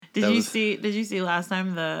Did you see last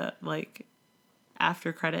time the like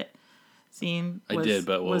after credit scene? I did,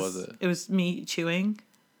 but what was it? It was me chewing.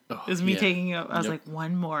 Oh, It was me taking I was like,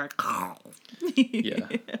 one more. Yeah.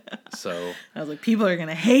 So I was like, people are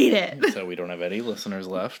gonna hate it. So we don't have any listeners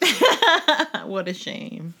left. What a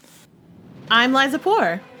shame. I'm Liza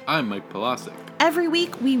Poor. I'm Mike Polasic. Every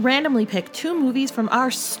week, we randomly pick 2 movies from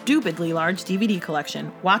our stupidly large DVD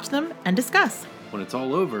collection, watch them, and discuss. When it's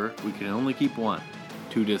all over, we can only keep one.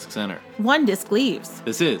 2 discs enter. 1 disc leaves.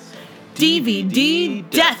 This is DVD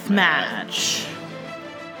Deathmatch.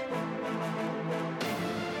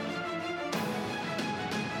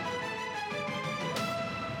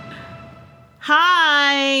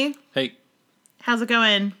 Hi. Hey, How's it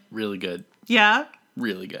going? really good. Yeah?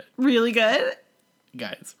 Really good. Really good?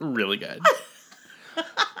 Guys, really good.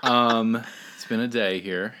 It's been a day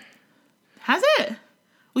here. Has it?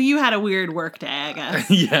 Well, you had a weird work day, I guess.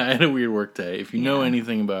 Yeah, I had a weird work day. If you know Yeah.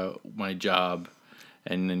 anything about my job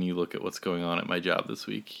and then you look at what's going on at my job this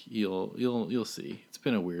week, you'll see. It's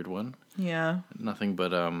been a weird one. Yeah. Nothing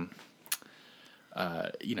but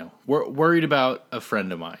worried about a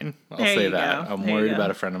friend of mine. I'll There say you that. go. I'm There you worried go.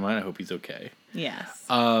 about a friend of mine. I hope he's okay. Yes.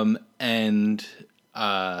 And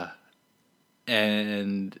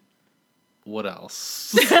what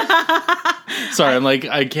else? Sorry, I'm like,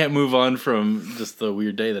 I can't move on from just the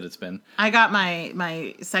weird day that it's been. I got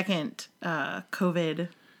my second COVID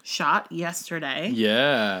shot yesterday.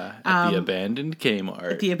 Yeah, at the abandoned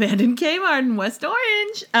Kmart. The abandoned Kmart in West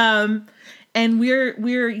Orange. And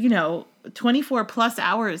we're 24 plus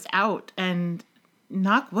hours out, and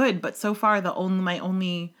knock wood, but so far my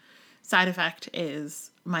only side effect is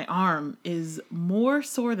my arm is more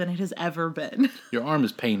sore than it has ever been. Your arm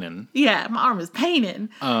is paining. Yeah, my arm is paining.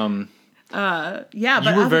 But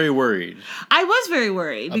You were very worried I was very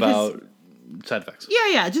worried because about side effects.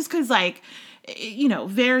 yeah, just because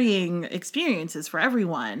varying experiences for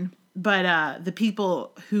everyone. But the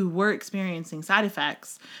people who were experiencing side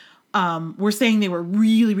effects were saying they were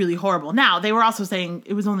really, really horrible. Now, they were also saying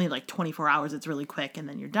it was only like 24 hours. It's really quick and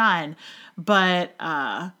then you're done. But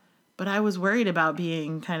I was worried about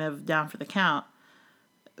being kind of down for the count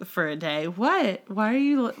for a day. What? Why are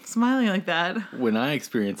you smiling like that? When I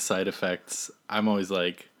experience side effects, I'm always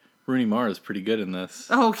like, Rooney Mara is pretty good in this.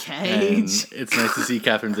 Okay. And it's nice to see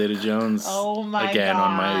Catherine Zeta-Jones Oh my again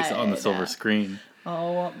God. on the silver screen.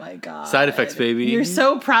 Oh my God. Side effects, baby. You're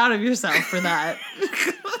so proud of yourself for that.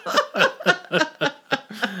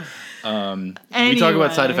 We talk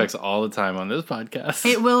about side effects all the time on this podcast.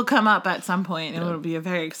 It will come up at some point, and it'll be a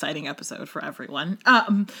very exciting episode for everyone.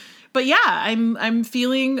 But yeah, I'm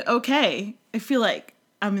feeling okay. I feel like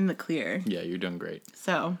I'm in the clear. Yeah, you're doing great.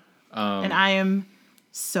 So, and I am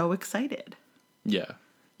so excited. Yeah,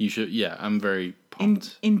 you should. Yeah, I'm very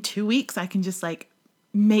pumped. In 2 weeks, I can just like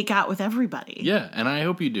make out with everybody. Yeah, and I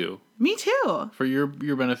hope you do Me too. for your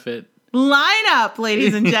benefit. Line up,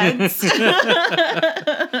 ladies and gents.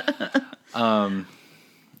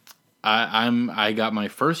 I got my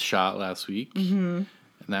first shot last week, and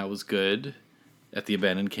that was good at the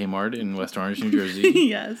abandoned Kmart in West Orange, New Jersey.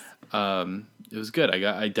 Yes. It was good.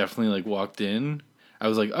 I definitely like walked in. I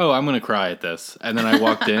was like, oh, I'm gonna cry at this, and then I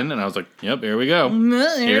walked in, and I was like, yep, here we go.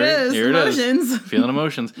 Here it is. Here Emotions. it is. Feeling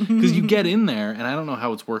emotions because you get in there, and I don't know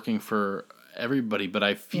how it's working for everybody, but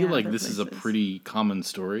I feel like other this is a places. pretty common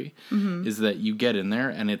story. Is that you get in there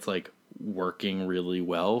and it's like working really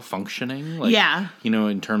well, functioning. Like, Yeah.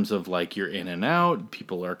 in terms of like you're in and out,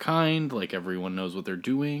 people are kind, like everyone knows what they're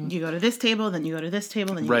doing. You go to this table, then you go to this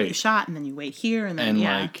table, then you get your shot, and then you wait here, and then And,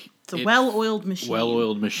 yeah. like, it's a it's well-oiled machine.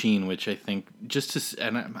 Well-oiled machine, which I think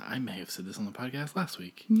and I may have said this on the podcast last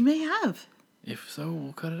week. You may have. If so,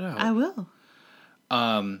 we'll cut it out. I will.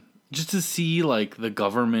 Just to see like the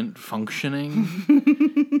government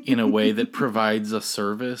functioning in a way that provides a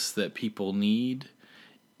service that people need.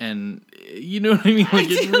 And you know what I mean? Like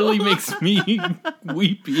it really makes me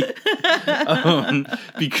weepy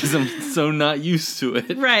because I'm so not used to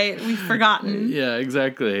it. Right, we've forgotten. Yeah,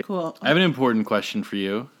 exactly. Cool. I have an important question for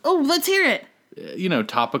you. Oh, let's hear it.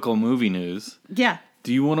 Topical movie news. Yeah.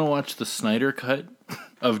 Do you want to watch the Snyder cut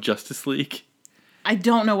of Justice League? I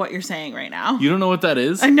don't know what you're saying right now. You don't know what that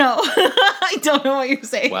is? I know. I don't know what you're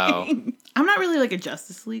saying. Wow. I'm not really like a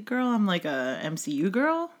Justice League girl. I'm like a MCU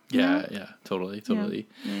girl. Yeah, totally.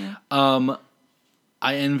 Yeah.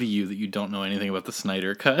 I envy you that you don't know anything about the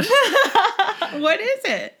Snyder cut. What is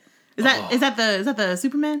it? Is that the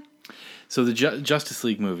Superman? So the Justice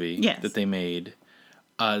League movie Yes. that they made,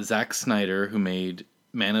 Zack Snyder, who made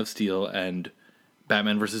Man of Steel and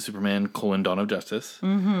Batman vs. Superman: Dawn of Justice.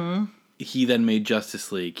 Mm-hmm. He then made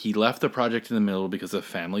Justice League. He left the project in the middle because of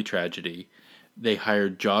family tragedy. they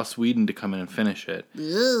hired Joss Whedon to come in and finish it.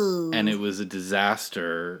 Ooh. And it was a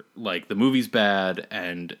disaster. Like, the movie's bad,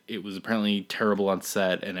 and it was apparently terrible on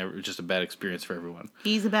set, and it was just a bad experience for everyone.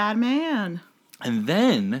 He's a bad man. And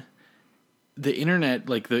then the internet,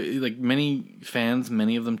 like many fans,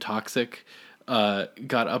 many of them toxic,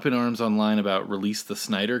 got up in arms online about release the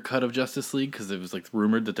Snyder cut of Justice League, because it was like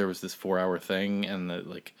rumored that there was this 4-hour thing and that,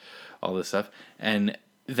 like, all this stuff. And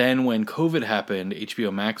then when COVID happened,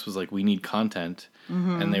 HBO Max was like, we need content.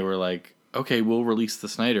 And they were like, okay, we'll release the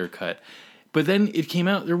Snyder cut. But then it came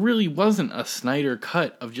out, there really wasn't a Snyder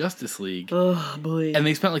cut of Justice League. Oh, boy. And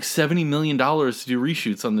they spent like $70 million to do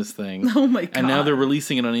reshoots on this thing. Oh, my God. And now they're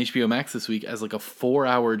releasing it on HBO Max this week as like a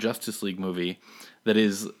 4-hour Justice League movie that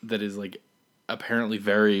is like apparently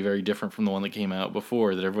very, very different from the one that came out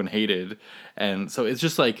before that everyone hated. And so it's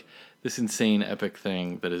just like this insane epic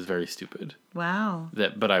thing that is very stupid. Wow.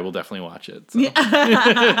 But I will definitely watch it. So.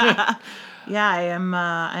 Yeah, I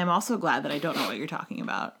am also glad that I don't know what you're talking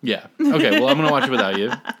about. Yeah. Okay, well, I'm going to watch it without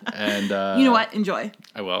you. And you know what? Enjoy.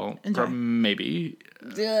 I will. Enjoy. Maybe.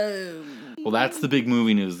 Well, that's the big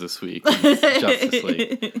movie news this week. Justice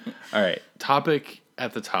League. All right. Topic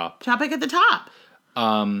at the top. Topic at the top.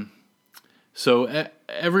 So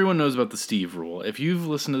everyone knows about the Steve rule. If you've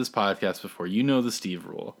listened to this podcast before, you know the Steve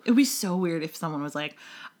rule. It would be so weird if someone was like,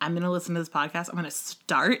 I'm going to listen to this podcast. I'm going to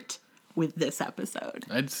start with this episode.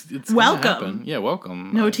 It's welcome. Happen. Yeah,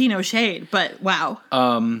 welcome. No tea, no shade, but wow.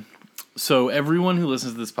 So everyone who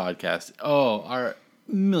listens to this podcast, are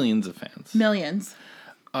millions of fans. Millions.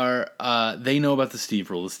 They know about the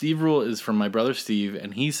Steve rule. The Steve rule is from my brother Steve,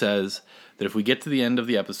 and he says that if we get to the end of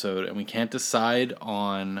the episode and we can't decide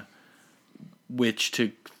on which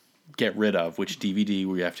to get rid of, which DVD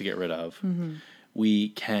we have to get rid of, we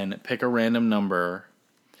can pick a random number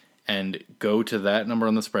and go to that number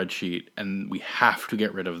on the spreadsheet, and we have to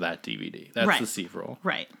get rid of that DVD. That's the Steve rule.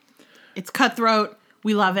 Right. It's cutthroat.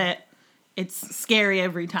 We love it. It's scary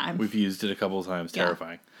every time. We've used it a couple of times. Yeah.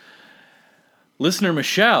 Terrifying. Listener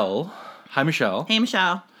Michelle, hi Michelle. Hey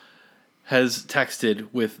Michelle. Has texted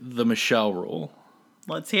with the Michelle rule.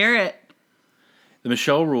 Let's hear it. The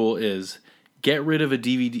Michelle rule is get rid of a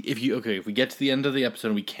DVD. If we get to the end of the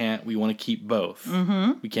episode and we want to keep both.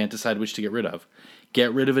 Mm-hmm. We can't decide which to get rid of.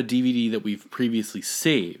 Get rid of a DVD that we've previously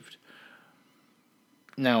saved.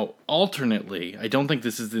 Now, alternately, I don't think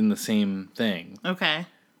this is in the same thing. Okay.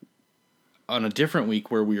 On a different week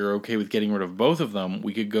where we are okay with getting rid of both of them,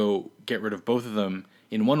 we could go get rid of both of them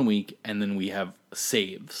in 1 week, and then we have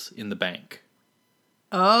saves in the bank.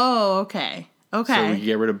 Oh, okay. Okay. So we could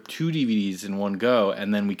get rid of 2 DVDs in one go,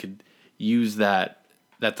 and then we could use that.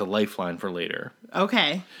 That's a lifeline for later.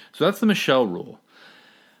 Okay. So that's the Michelle rule.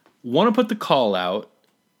 Want to put the call out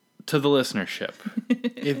to the listenership.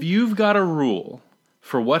 If you've got a rule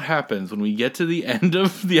for what happens when we get to the end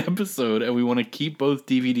of the episode and we want to keep both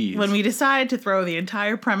DVDs. When we decide to throw the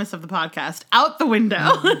entire premise of the podcast out the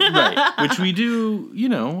window. Right. Which we do,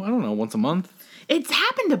 I don't know, once a month. It's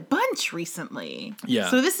happened a bunch recently.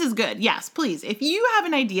 Yeah. So this is good. Yes, please. If you have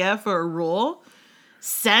an idea for a rule,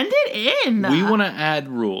 send it in. We want to add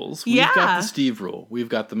rules. We've got the Steve rule. We've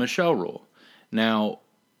got the Michelle rule. Now,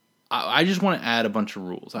 I just want to add a bunch of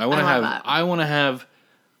rules. I want to have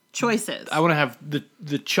choices. I want to have the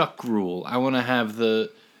Chuck rule. I want to have the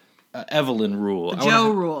Evelyn rule. The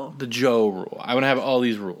Joe rule. The Joe rule. I want to have all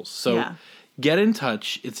these rules. So get in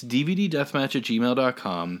touch. It's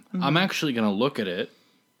dvddeathmatch@gmail.com. Mm-hmm. I'm actually going to look at it.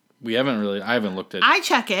 I haven't looked at it. I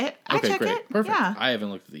check it. Okay, great. It. Perfect. Yeah. I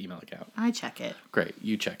haven't looked at the email account. I check it. Great.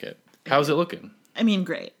 You check it. How's it looking? I mean,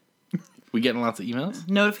 great. We getting lots of emails?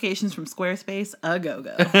 Notifications from Squarespace, a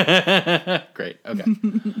go-go. Great. Okay.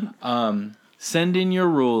 Send in your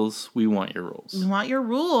rules. We want your rules. We want your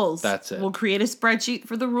rules. That's it. We'll create a spreadsheet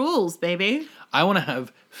for the rules, baby. I want to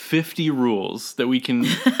have 50 rules that we can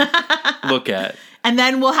look at. And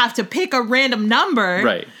then we'll have to pick a random number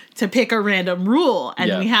right. to pick a random rule.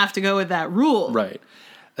 And we have to go with that rule. Right.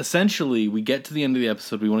 Essentially, we get to the end of the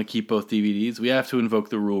episode, we want to keep both DVDs. We have to invoke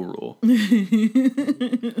the rule.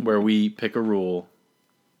 Where we pick a rule,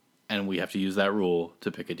 and we have to use that rule to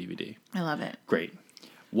pick a DVD. I love it. Great.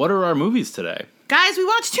 What are our movies today? Guys, we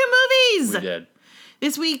watched 2 movies! We did.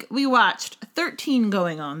 This week, we watched 13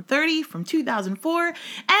 Going on 30 from 2004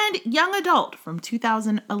 and Young Adult from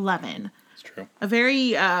 2011. It's true. A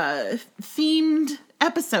very themed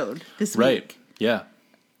episode this week. Right. Yeah.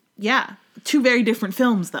 Yeah. 2 very different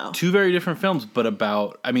films, though. 2 very different films, but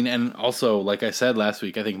and also, like I said last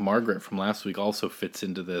week, I think Margaret from last week also fits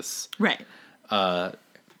into this. Right. But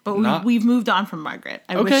we've moved on from Margaret.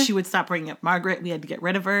 I wish she would stop bringing up Margaret. We had to get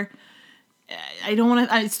rid of her. I don't want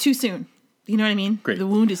to. It's too soon. You know what I mean? Great. The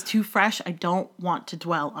wound is too fresh. I don't want to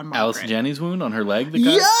dwell on Margaret. Alice Janney's wound on her leg. The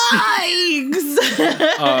guy?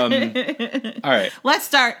 Yikes! All right. Let's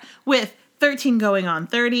start with 13 Going on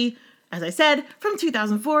 30. As I said, from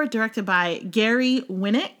 2004, directed by Gary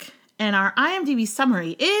Winnick. And our IMDb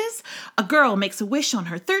summary is, a girl makes a wish on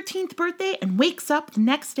her 13th birthday and wakes up the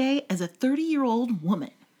next day as a 30-year-old woman.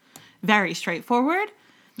 Very straightforward.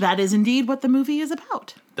 That is indeed what the movie is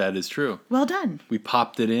about. That is true. Well done. We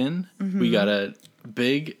popped it in. Mm-hmm. We got a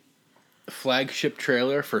big flagship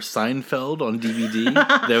trailer for Seinfeld on DVD.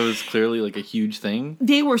 That was clearly like a huge thing.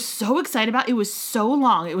 They were so excited about it. It was so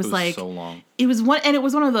long. It was like so long. It was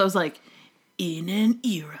one of those like, in an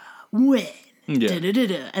era when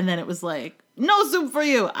da-da-da-da. And then it was like, no soup for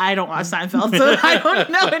you. I don't watch Seinfeld, so I don't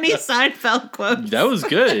know any Seinfeld quotes. That was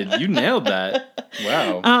good. You nailed that.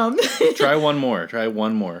 Wow. Try one more.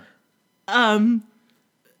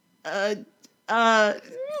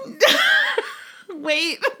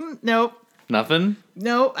 Wait. Nope. Nothing?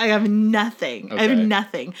 Nope. I have nothing. Okay. I have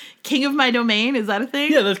nothing. King of my domain, is that a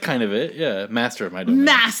thing? Yeah, that's kind of it. Yeah. Master of my domain.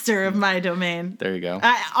 Master of my domain. There you go.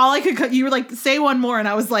 You were like, say one more, and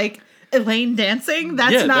I was like, Elaine dancing?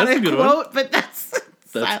 That's not a quote, but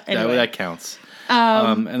anyway. That counts.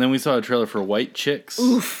 And then we saw a trailer for White Chicks.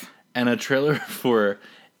 Oof. And a trailer for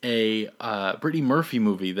a Brittany Murphy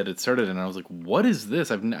movie that it started in. And I was like, what is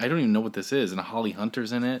this? I don't even know what this is. And Holly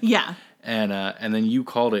Hunter's in it. Yeah. And then you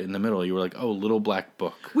called it in the middle. You were like, oh, Little Black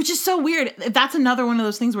Book. Which is so weird. That's another one of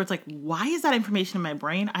those things where it's like, why is that information in my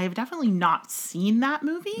brain? I have definitely not seen that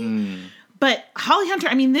movie. But Holly Hunter,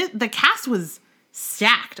 I mean, the cast was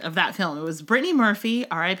stacked of that film. It was Brittany Murphy,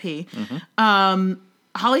 R.I.P. Mm-hmm.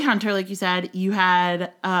 Holly Hunter, like you said. You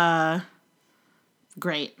had,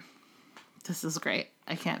 great. This is great.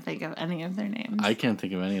 I can't think of any of their names. I can't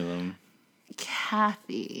think of any of them.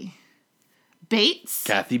 Kathy Bates.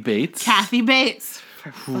 Kathy Bates.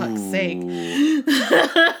 For fuck's sake.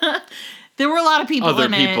 There were a lot of people Other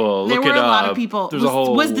in people. it. There Look were it a lot up. of people. There's a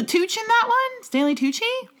whole... Was the Tucci in that one? Stanley Tucci?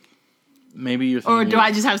 Maybe you're thinking... Or do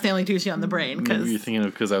I just have Stanley Tucci on the brain? Maybe you're thinking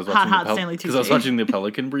of because I was watching the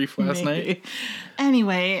Pelican Brief last night.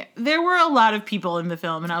 Anyway, there were a lot of people in the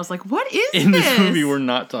film, and I was like, what is this? In this movie we're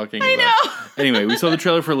not talking about. I know. Anyway, we saw the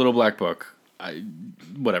trailer for Little Black Book.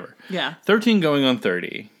 Whatever. Yeah. 13 Going on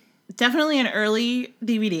 30. Definitely an early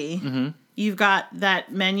DVD. Mm-hmm. You've got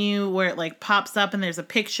that menu where it like pops up and there's a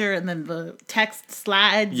picture and then the text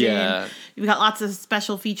slides in. You've got lots of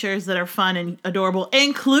special features that are fun and adorable,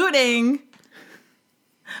 including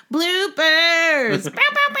bloopers. Bow,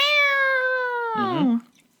 bow, bow.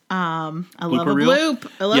 Mm-hmm. I love a bloop.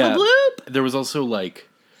 I love a bloop. There was also like,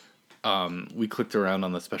 we clicked around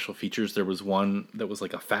on the special features. There was one that was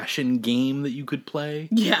like a fashion game that you could play.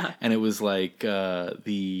 Yeah. And it was like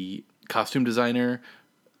the costume designer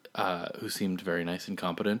who seemed very nice and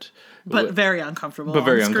competent. But very uncomfortable. But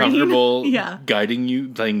very uncomfortable. Yeah. Guiding you,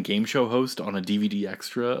 playing game show host on a DVD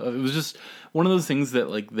extra. It was just one of those things that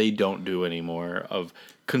like they don't do anymore, of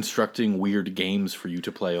constructing weird games for you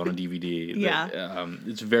to play on a DVD. Yeah. That,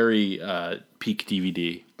 it's very peak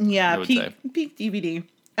DVD. Yeah, I would say. peak DVD.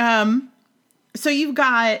 So you've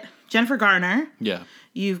got Jennifer Garner. Yeah.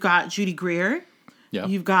 You've got Judy Greer. Yeah.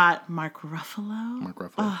 You've got Mark Ruffalo.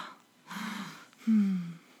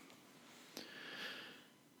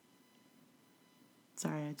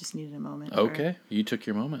 Sorry, I just needed a moment. Okay, you took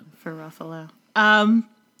your moment. For Ruffalo.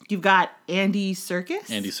 You've got Andy Serkis.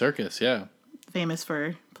 Andy Serkis, yeah. Famous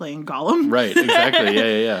for playing Gollum. Right,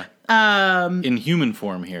 exactly. Yeah. In human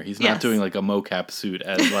form here. He's not doing like a mocap suit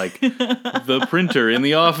as like the printer in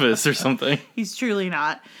the office or something. He's truly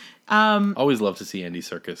not. Always love to see Andy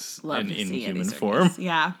Serkis in human form.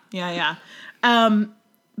 Yeah.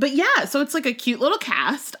 But yeah, so it's like a cute little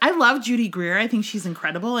cast. I love Judy Greer. I think she's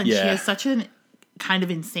incredible. And she has such an kind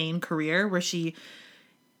of insane career where she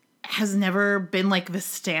has never been like the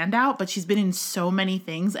standout, but she's been in so many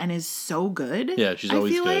things and is so good. Yeah, she's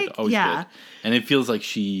always good. Always good. And it feels like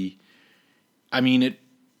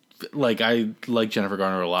I like Jennifer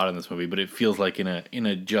Garner a lot in this movie, but it feels like in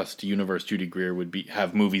a just universe, Judy Greer would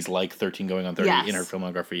have movies like 13 Going on 30 in her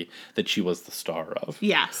filmography that she was the star of.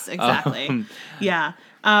 Yes, exactly.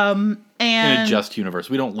 And in a just universe.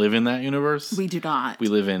 We don't live in that universe. We do not. We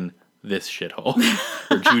live in this shithole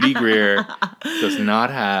where Judy Greer does not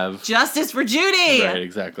have justice for Judy. Right,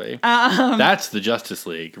 exactly. That's the Justice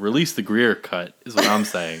League. Release the Greer cut is what I'm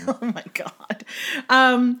saying. Oh my god.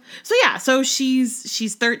 So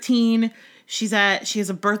she's 13. She has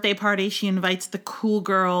a birthday party. She invites the cool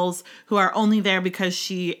girls who are only there because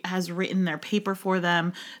she has written their paper for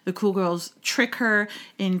them. The cool girls trick her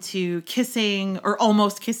into kissing or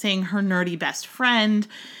almost kissing her nerdy best friend.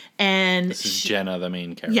 And This is Jenna, the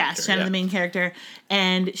main character. Yes, Jenna, the main character.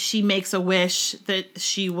 And she makes a wish that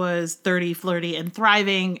she was 30, flirty, and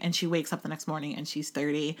thriving. And she wakes up the next morning and she's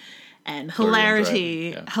 30. And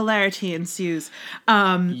hilarity ensues.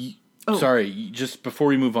 Sorry, just before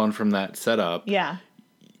we move on from that setup. Yeah.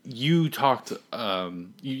 You talked,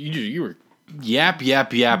 you were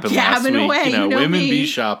yapping last week. Away, you know women me. be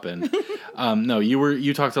shopping. No,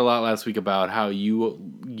 you talked a lot last week about how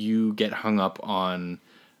you get hung up on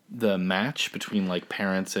the match between like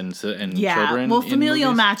parents and children. Well, familial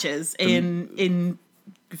movies. matches in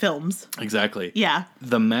films. Exactly. Yeah.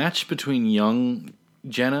 The match between young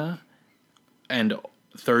Jenna and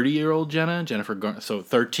 30-year-old Jennifer Garner. So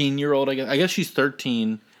 13-year-old, I guess she's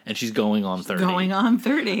 13 and she's going on 30. Going on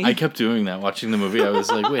 30. I kept doing that watching the movie. I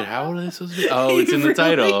was like, wait, how old are they supposed to be? Oh, it's in the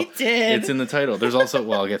title. Did. It's in the title. There's also,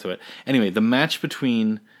 well, I'll get to it. Anyway, the match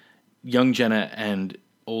between young Jenna and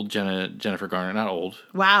old Jennifer Garner, not old.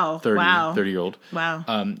 Wow. 30-year-old.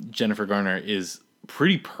 Wow. Jennifer Garner is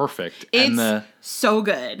pretty perfect. It's and so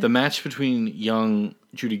good. the match between young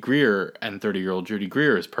Judy Greer and 30-year-old Judy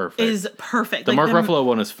Greer is perfect. Is perfect. The Mark Ruffalo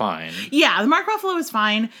one is fine. Yeah, the Mark Ruffalo is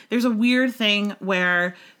fine. There's a weird thing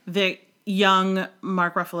where the young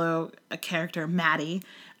Mark Ruffalo character, Maddie,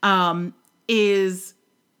 is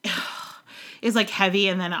like heavy,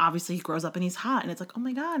 and then obviously he grows up and he's hot, and it's like, oh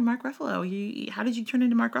my god, Mark Ruffalo, how did you turn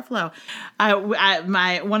into Mark Ruffalo?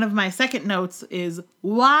 One of my second notes is,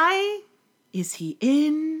 why is he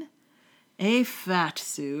in a fat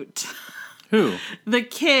suit? Who? The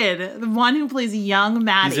kid, the one who plays young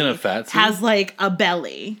Maddie, He's in a fat suit? has like a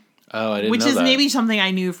belly. Oh, I didn't know Which is that. maybe something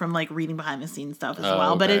I knew from like reading behind the scenes stuff as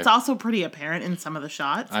well, but okay. it's also pretty apparent in some of the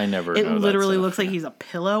shots. I never It know that literally stuff, looks like yeah. he's a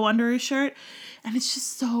pillow under his shirt, and it's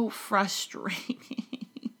just so frustrating.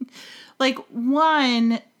 Like,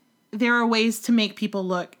 one, there are ways to make people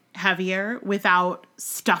look heavier without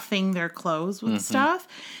stuffing their clothes with stuff.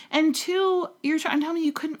 And two, you're trying to tell me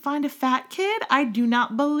you couldn't find a fat kid? I do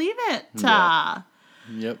not believe it. Yeah.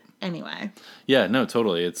 Yep. Anyway. Yeah, no,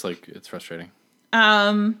 totally. It's like, it's frustrating.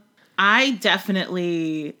 I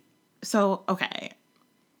definitely... So, okay.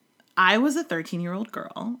 I was a 13-year-old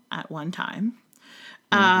girl at one time.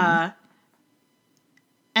 And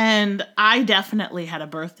I definitely had a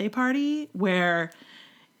birthday party where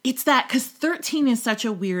it's that... Because 13 is such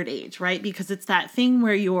a weird age, right? Because it's that thing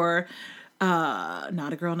where you're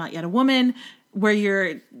not a girl, not yet a woman, where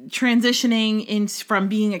you're transitioning from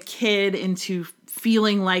being a kid into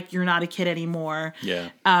feeling like you're not a kid anymore. Yeah.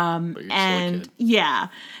 But you're still a kid. Yeah.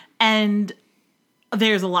 And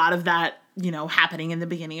there's a lot of that, happening in the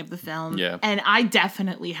beginning of the film. Yeah. And I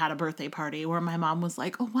definitely had a birthday party where my mom was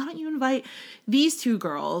like, oh, why don't you invite these two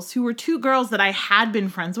girls who were two girls that I had been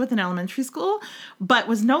friends with in elementary school, but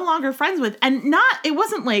was no longer friends with. And it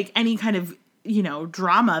wasn't like any kind of,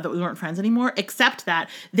 drama that we weren't friends anymore, except that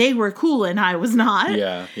they were cool and I was not.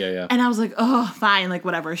 Yeah. And I was like, oh, fine, like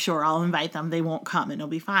whatever, sure, I'll invite them. They won't come and it'll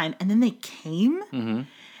be fine. And then they came. Mm-hmm.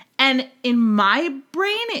 And in my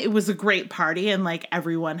brain, it was a great party, and like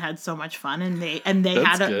everyone had so much fun, and they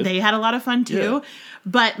had a lot of fun too. Yeah.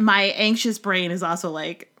 But my anxious brain is also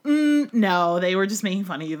like, no, they were just making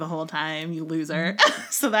fun of you the whole time, you loser.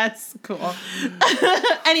 So that's cool.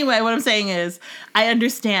 Anyway, what I'm saying is, I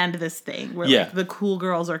understand this thing where like the cool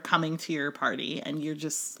girls are coming to your party, and you're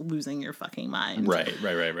just losing your fucking mind. Right.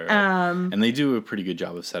 And they do a pretty good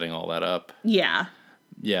job of setting all that up. Yeah.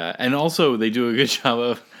 Yeah, and also they do a good job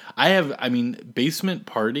of... basement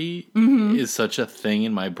party is such a thing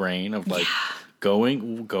in my brain of like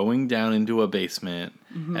going down into a basement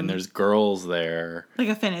and there's girls there. Like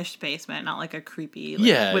a finished basement, not like a creepy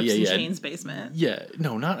whips and chains basement. Yeah,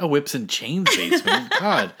 no, not a whips and chains basement.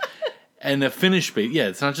 God. And a finished basement. Yeah,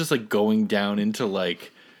 it's not just like going down into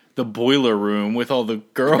like the boiler room with all the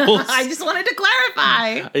girls. I just wanted to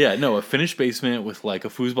clarify. Yeah, no, a finished basement with like a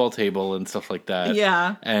foosball table and stuff like that.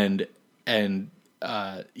 Yeah. And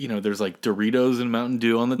there's like Doritos and Mountain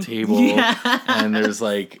Dew on the table. Yeah. And there's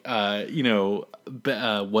like, whatever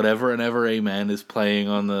and ever Amen is playing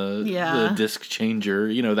on the disc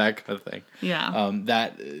changer, that kind of thing. Yeah.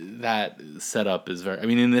 That setup is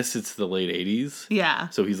very, in this, it's the late 80s. Yeah.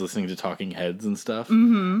 So he's listening to Talking Heads and stuff.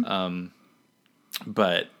 Mm-hmm.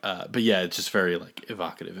 But yeah, it's just very like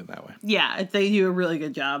evocative in that way. Yeah. They do a really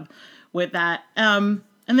good job with that. And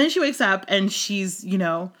then she wakes up and she's,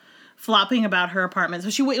 flopping about her apartment.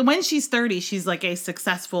 So when she's 30, she's like a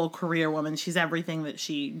successful career woman. She's everything that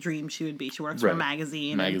she dreamed she would be. She works for a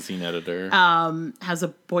magazine. Magazine editor. Has a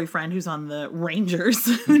boyfriend who's on the Rangers,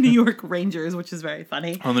 the New York Rangers, which is very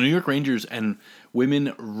funny. On the New York Rangers, and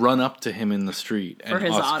women run up to him in the street and for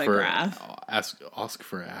his autograph. Ask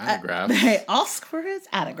for an autograph. They ask for his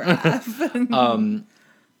autograph.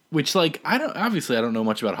 Which, like, I don't know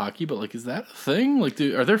much about hockey, but, like, is that a thing? Like,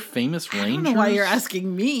 are there famous Rangers? I don't know why you're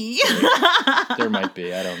asking me. There might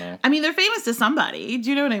be. I don't know. I mean, they're famous to somebody. Do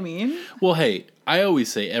you know what I mean? Well, hey, I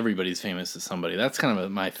always say everybody's famous to somebody. That's kind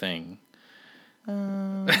of my thing.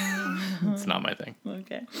 It's not my thing.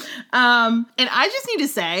 Okay. And I just need to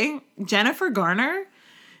say, Jennifer Garner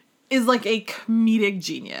is like a comedic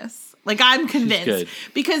genius. Like, I'm convinced.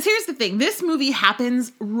 Because here's the thing. This movie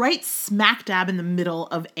happens right smack dab in the middle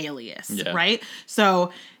of Alias, right?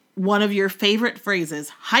 So, one of your favorite phrases,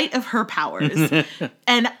 height of her powers.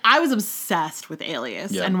 And I was obsessed with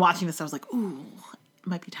Alias. And watching this, I was like, ooh, it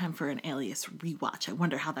might be time for an Alias rewatch. I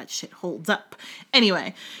wonder how that shit holds up.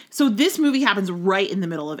 Anyway, so this movie happens right in the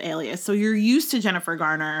middle of Alias. So, you're used to Jennifer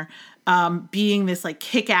Garner being this like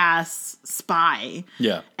kick-ass spy,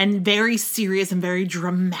 and very serious and very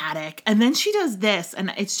dramatic, and then she does this,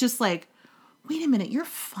 and it's just like, wait a minute, you're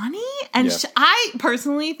funny, and I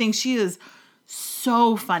personally think she is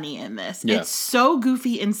so funny in this. It's so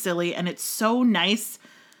goofy and silly, and it's so nice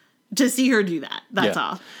to see her do that. That's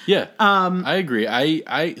all. Yeah, I agree.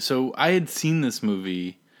 So I had seen this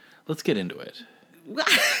movie. Let's get into it.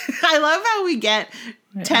 I love how we get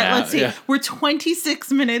let's see. We're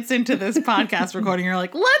 26 minutes into this podcast recording. You're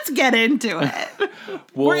like, let's get into it.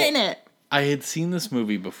 Well, we're in it. I had seen this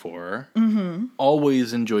movie before. Mm-hmm.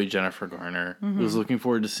 Always enjoyed Jennifer Garner. Mm-hmm. Was looking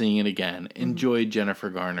forward to seeing it again. Mm-hmm. Enjoyed Jennifer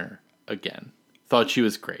Garner again. Thought she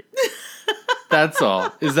was great. That's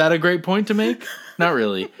all. Is that a great point to make? Not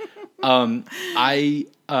really.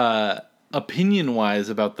 Opinion-wise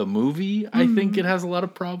about the movie, I think it has a lot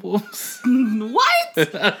of problems. What?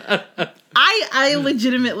 I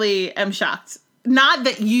legitimately am shocked. Not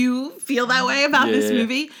that you feel that way about this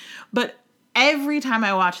movie, but every time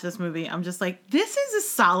I watch this movie, I'm just like, this is a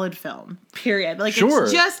solid film, period. Like,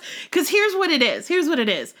 it's just, because here's what it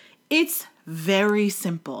is. It's very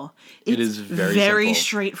simple. It is very simple.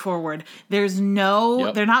 Straightforward. There's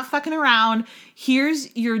no, they're not fucking around.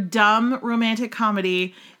 Here's your dumb romantic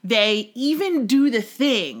comedy. They even do the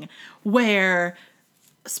thing where,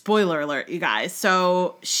 spoiler alert, you guys.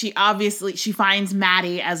 So she finds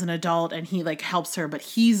Maddie as an adult and he like helps her, but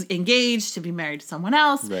he's engaged to be married to someone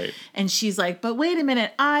else. Right. And she's like, but wait a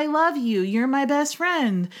minute, I love you. You're my best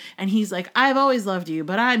friend. And he's like, I've always loved you,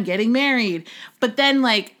 but I'm getting married. But then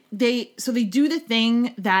like, they do the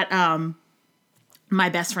thing that My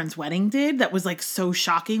Best Friend's Wedding did that was like so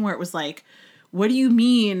shocking, where it was like, what do you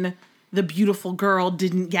mean the beautiful girl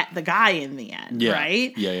didn't get the guy in the end,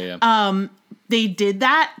 right? Yeah. They did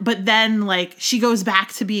that, but then like she goes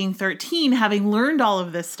back to being 13, having learned all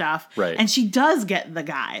of this stuff, right? And she does get the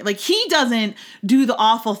guy. Like, he doesn't do the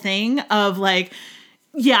awful thing of like,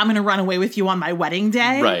 yeah, I'm going to run away with you on my wedding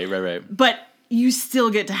day. Right. But you still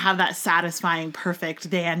get to have that satisfying, perfect,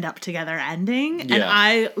 they end up together ending. Yeah. And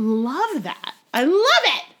I love that. I love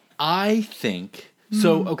it. I think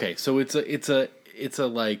so. Okay. So it's a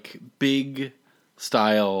like big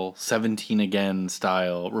style 17 again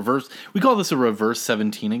style reverse. We call this a reverse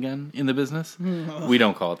 17 again in the business. We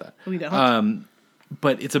don't call it that. We don't.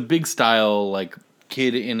 But it's a big style, like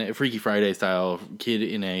kid in a Freaky Friday style, kid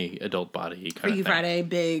in a adult body kind of thing. Freaky Friday,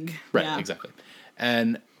 big. Right. Yeah. Exactly.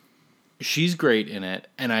 And she's great in it,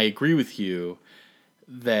 and I agree with you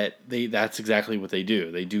that that's exactly what they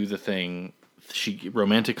do. They do the thing,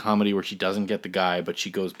 romantic comedy where she doesn't get the guy, but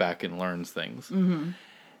she goes back and learns things. Mm-hmm.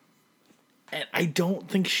 And I don't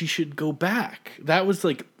think she should go back. That was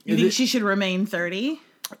like... You think she should remain 30?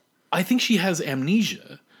 I think she has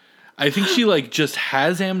amnesia. I think she like just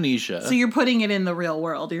has amnesia. So you're putting it in the real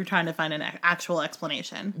world. You're trying to find an actual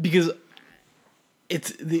explanation. Because...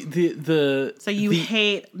 It's So you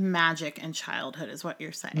hate magic and childhood is what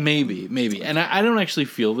you're saying. Maybe. And I don't actually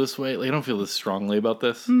feel this way. Like, I don't feel this strongly about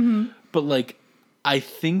this. Mm-hmm. But, like, I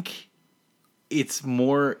think it's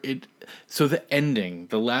more... So the ending,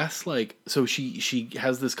 the last, like... So she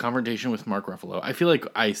has this confrontation with Mark Ruffalo. I feel like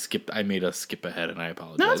I made us skip ahead, and I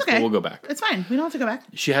apologize. No, it's okay. But we'll go back. It's fine. We don't have to go back.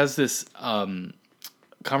 She has this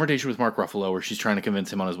confrontation with Mark Ruffalo where she's trying to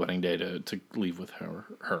convince him on his wedding day to leave with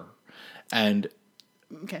her. And...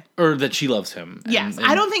 Okay. Or that she loves him. Yes.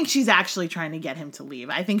 I don't think she's actually trying to get him to leave.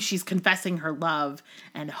 I think she's confessing her love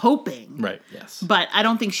and hoping. Right, yes. But I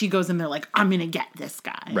don't think she goes in there like, I'm going to get this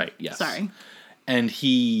guy. Right, yes. Sorry. And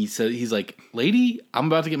he's like, lady, I'm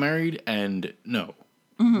about to get married, and no.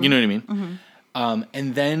 You know what I mean?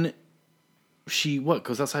 And then she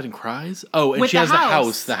goes outside and cries? Oh, and With she has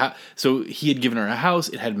house. the house. So he had given her a house.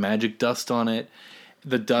 It had magic dust on it.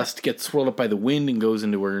 The dust gets swirled up by the wind and goes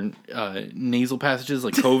into her nasal passages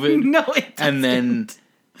like COVID. No, it doesn't.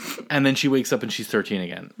 And then she wakes up and she's 13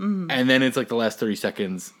 again. And then it's like the last 30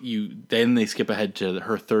 seconds. Then they skip ahead to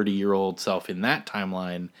her 30-year-old self in that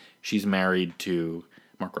timeline. She's married to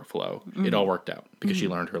Mark Ruffalo. It all worked out because she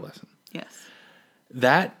learned her lesson. Yes.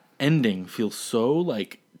 That ending feels so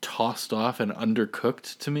like tossed off and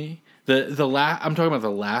undercooked to me. I'm talking about the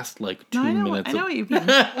last like 2 minutes. I know what you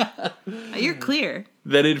mean. You're clear.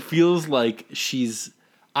 That it feels like she's.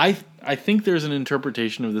 I think there's an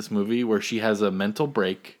interpretation of this movie where she has a mental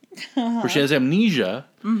break, where she has amnesia,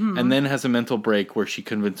 and then has a mental break where she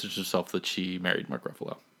convinces herself that she married Mark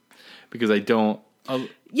Ruffalo. Because I don't.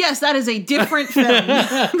 Yes, that is a different film.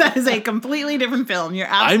 That is a completely different film. You're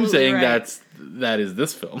absolutely I'm saying right. that is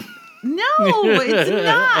this film. No, it's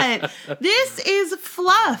not. This is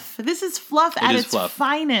fluff. This is fluff at its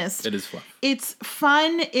finest. It is fluff. It's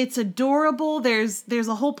fun. It's adorable. There's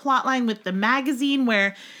a whole plot line with the magazine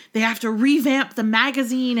where they have to revamp the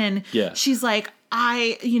magazine, and she's like,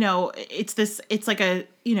 it's like a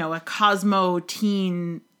Cosmo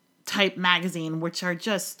teen type magazine, which are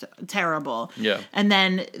just terrible. Yeah. And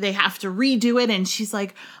then they have to redo it, and she's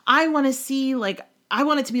like, I want it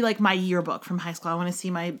to be like my yearbook from high school. I want to see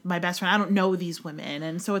my best friend. I don't know these women.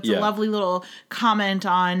 And so it's a lovely little comment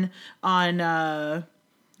on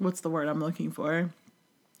what's the word I'm looking for?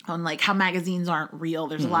 On like how magazines aren't real.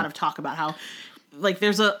 There's a lot of talk about how like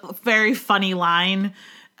there's a very funny line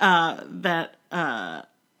where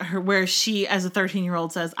she as a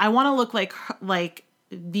 13-year-old says, I want to look like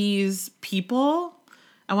these people.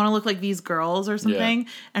 I want to look like these girls or something. Yeah.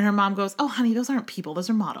 And her mom goes, oh, honey, those aren't people. Those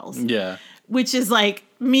are models. Yeah. Which is like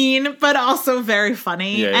mean, but also very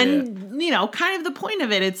funny. Yeah, and, kind of the point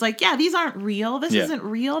of it. It's like, these aren't real. This isn't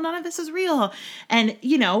real. None of this is real. And,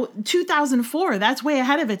 2004, that's way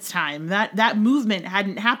ahead of its time. That movement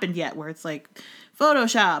hadn't happened yet where it's like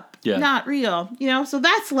Photoshop, not real. So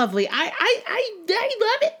that's lovely. I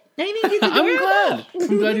love it. I think it's adorable.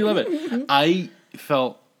 I'm glad you love it. I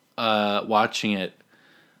felt watching it,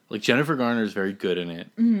 like Jennifer Garner is very good in it.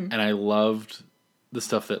 And I loved the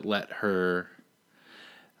stuff that let her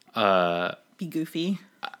be goofy.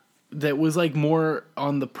 That was like more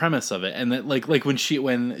on the premise of it, and that like when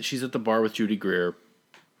she's at the bar with Judy Greer,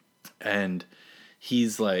 and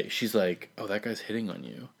she's like, oh, that guy's hitting on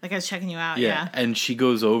you. That guy's checking you out. Yeah. And she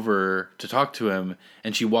goes over to talk to him,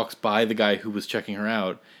 and she walks by the guy who was checking her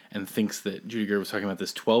out, and thinks that Judy Greer was talking about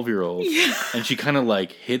this 12-year-old, and she kind of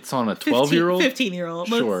like hits on a 12-year-old, 15-year-old.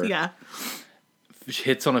 Sure. Yeah.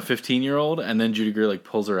 Hits on a 15-year-old, and then Judy Greer like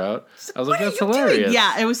pulls her out. I was like, that's hilarious. Doing?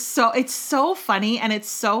 Yeah, it's so funny, and it's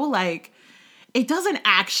so like it doesn't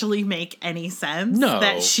actually make any sense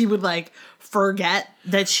that she would like forget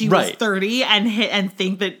that she was 30 and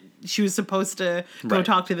think that she was supposed to go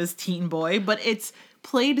talk to this teen boy, but it's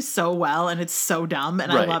played so well and it's so dumb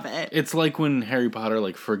and I love it. It's like when Harry Potter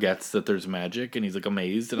like forgets that there's magic and he's like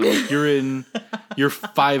amazed, and I'm like, you're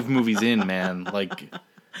 5 movies in, man. Like,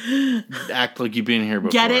 act like you've been here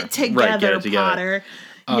before. Get it together, Potter.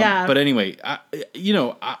 Yeah. But anyway,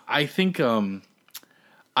 I think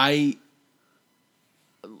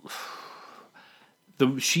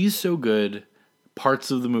she's so good. Parts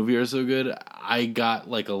of the movie are so good. I got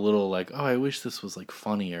like a little like, oh, I wish this was like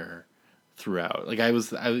funnier throughout. Like I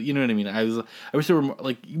you know what I mean? I wish there were more,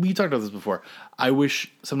 like we talked about this before.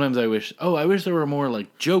 Sometimes I wish there were more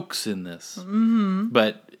like jokes in this. Mm-hmm.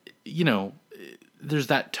 But there's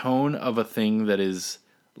that tone of a thing that is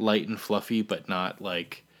light and fluffy, but not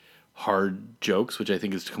like hard jokes, which I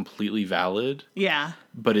think is completely valid. Yeah.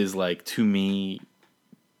 But is like, to me,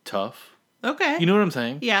 tough. Okay. You know what I'm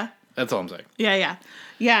saying? Yeah. That's all I'm saying. Yeah.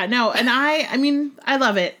 Yeah, no, and I mean, I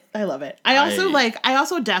love it. I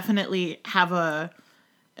also definitely have a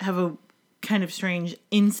kind of strange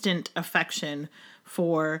instant affection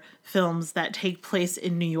for films that take place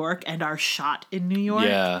in New York and are shot in New York.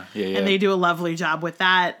 Yeah. And they do a lovely job with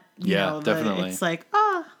that. Definitely. It's like,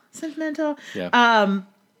 sentimental. Yeah.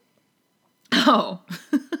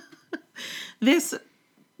 This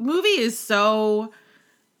movie is so...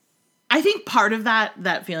 I think part of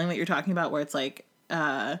that feeling that you're talking about where it's like,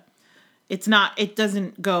 it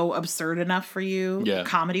doesn't go absurd enough for you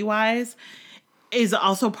comedy-wise, is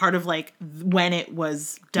also part of like when it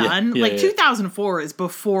was done. 2004 is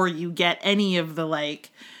before you get any of the like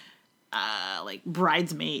like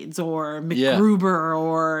Bridesmaids or MacGruber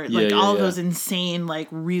or like all those insane, like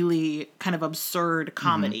really kind of absurd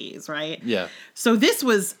comedies, right? Yeah. So this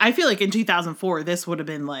was, I feel like in 2004, this would have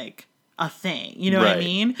been like a thing. You know what I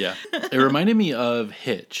mean? Yeah. It reminded me of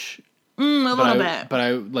Hitch. A little bit. But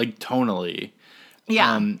I like tonally.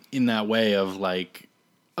 Yeah. In that way of like,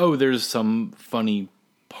 oh, there's some funny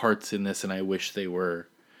parts in this and I wish there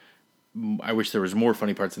was more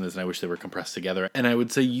funny parts in this and I wish they were compressed together. And I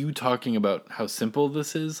would say you talking about how simple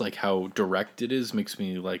this is, like how direct it is, makes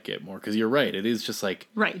me like it more. Because you're right. It is just like...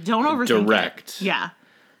 Right. Don't overthink direct. it. Yeah.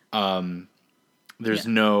 There's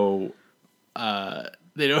no...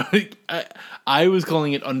 they don't... I was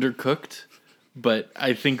calling it undercooked, but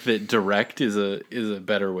I think that direct is a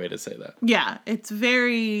better way to say that. Yeah. It's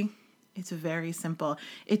very simple.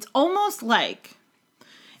 It's almost like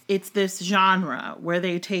it's this genre where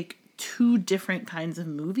they take two different kinds of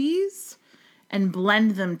movies and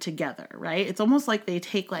blend them together, right? It's almost like they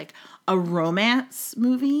take like a romance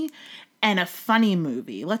movie and a funny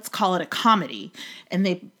movie, let's call it a comedy, and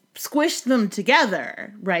they squish them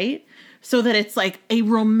together, right? So that it's like a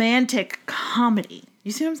romantic comedy.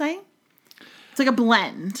 You see what I'm saying? It's like a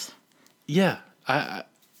blend. Yeah.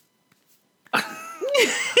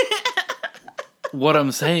 What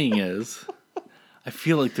I'm saying is, I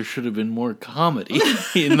feel like there should have been more comedy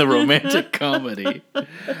in the romantic comedy.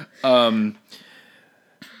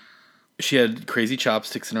 She had crazy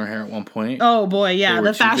chopsticks in her hair at one point. Oh boy, yeah,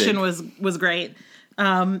 the fashion was great.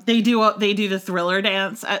 They do the Thriller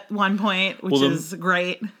dance at one point, which is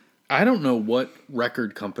great. I don't know what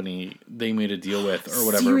record company they made a deal with or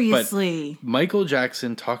whatever. Seriously. But Michael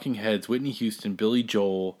Jackson, Talking Heads, Whitney Houston, Billy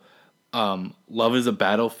Joel, Love is a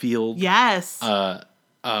Battlefield. Yes.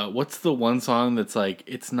 What's the one song that's like,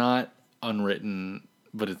 it's not unwritten,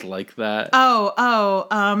 but it's like that?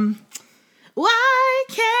 Why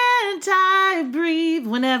can't I breathe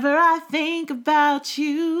whenever I think about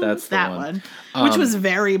you? That's that one. Which was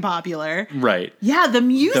very popular. Right. Yeah, the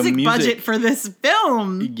music budget for this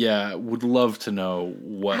film. Yeah, would love to know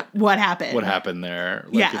what happened. What happened there.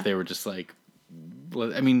 Like if they were just like,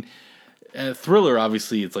 I mean, Thriller,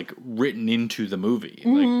 obviously, it's like written into the movie.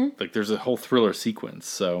 Mm-hmm. Like there's a whole Thriller sequence.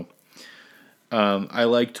 So I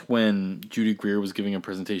liked when Judy Greer was giving a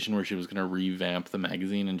presentation where she was going to revamp the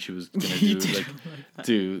magazine and she was going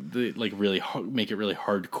to make it really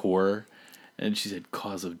hardcore. And she said,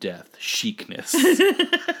 "Cause of death, chicness."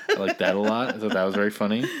 I like that a lot. I thought that was very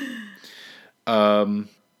funny.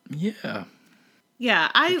 Yeah.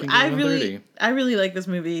 Yeah, I really like this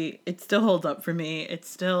movie. It still holds up for me. It's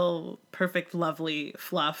still perfect, lovely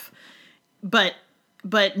fluff. But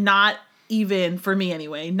not even, for me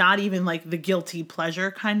anyway, not even like the guilty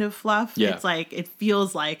pleasure kind of fluff. Yeah. It's like, it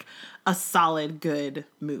feels like a solid, good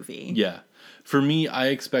movie. Yeah. For me,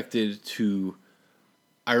 I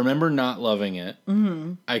remember not loving it.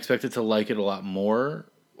 Mm-hmm. I expected to like it a lot more,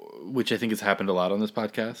 which I think has happened a lot on this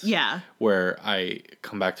podcast. Yeah. Where I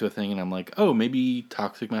come back to a thing and I'm like, oh, maybe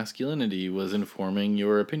toxic masculinity was informing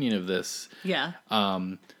your opinion of this. Yeah.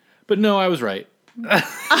 But no, I was right.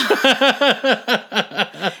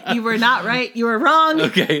 You were not right. You were wrong.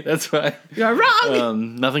 Okay, that's right. You're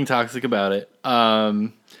wrong. Nothing toxic about it.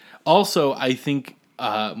 Also, I think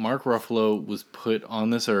Mark Ruffalo was put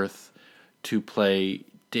on this earth to play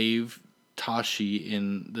Dave Toschi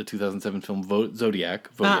in the 2007 film Zodiac.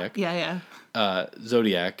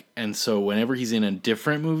 Zodiac. And so whenever he's in a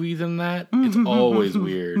different movie than that, it's always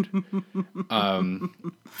weird. I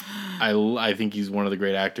think he's one of the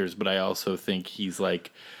great actors, but I also think he's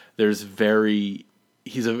like, he's a very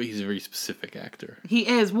specific actor. He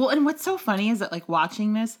is. Well, and what's so funny is that like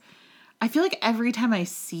watching this, I feel like every time I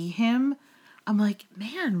see him, I'm like,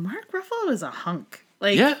 man, Mark Ruffalo is a hunk.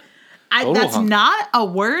 Like, yeah. That's hunk. Not a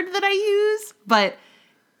word that I use, but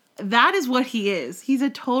that is what he is. He's a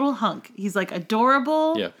total hunk. He's like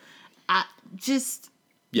adorable. Yeah.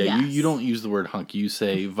 Yes. You don't use the word hunk. You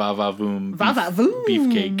say va-va-voom. Va-va-voom.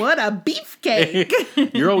 Beefcake. What a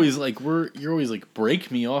beefcake. You're always like,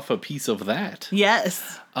 break me off a piece of that.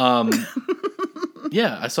 Yes.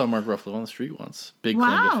 Yeah, I saw Mark Ruffalo on the street once. Big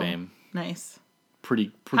claim to fame. Nice.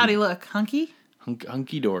 Pretty. How'd he look? Hunky?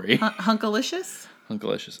 Hunky-dory. Hunkalicious?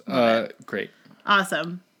 Hunkalicious. Great.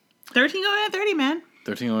 Awesome. 13 going on 30, man.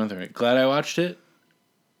 13 going on 30. Glad I watched it.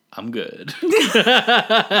 I'm good.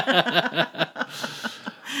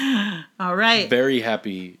 All right. Very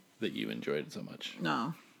happy that you enjoyed it so much.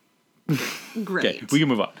 No. Great. Okay, we can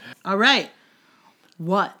move on. All right.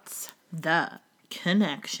 What's the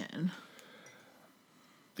connection?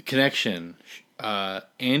 The connection.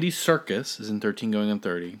 Andy Serkis is in 13 going on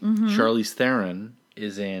 30. Mm-hmm. Charlize Theron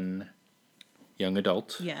is in... young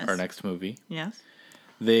adult. Yes. Our next movie. Yes.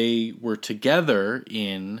 They were together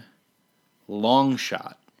in Long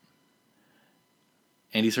Shot.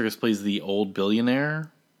 Andy Serkis plays the old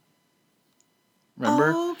billionaire.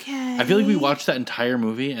 Remember? Okay. I feel like we watched that entire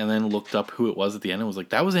movie and then looked up who it was at the end and was like,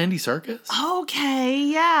 that was Andy Serkis? Okay,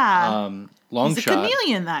 yeah. Long He's Shot. a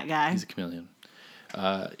chameleon, that guy. He's a chameleon.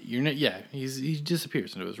 He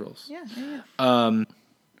disappears into his roles. Yeah.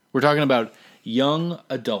 We're talking about Young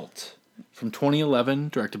Adult from 2011,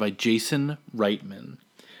 directed by Jason Reitman.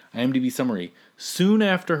 IMDb summary. Soon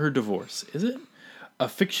after her divorce, is it? A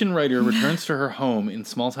fiction writer returns to her home in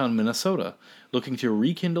small-town Minnesota, looking to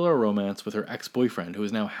rekindle a romance with her ex-boyfriend, who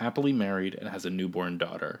is now happily married and has a newborn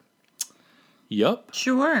daughter. Yup.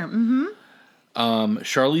 Sure. Mm-hmm.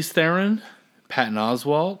 Charlize Theron, Patton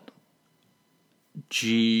Oswalt,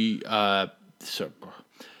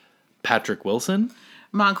 Patrick Wilson.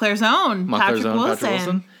 Montclair's own Patrick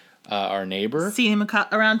Wilson. Our neighbor. Seen him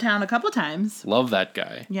around town a couple times. Love that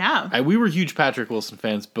guy. Yeah. We were huge Patrick Wilson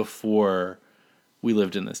fans before we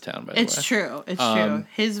lived in this town, by the way. It's true. It's true.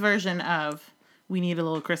 His version of We Need a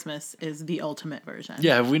Little Christmas is the ultimate version.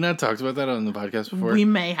 Yeah, have we not talked about that on the podcast before? We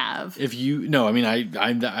may have.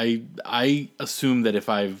 I assume that if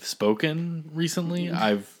I've spoken recently,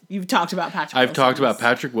 You've talked about Patrick I've talked about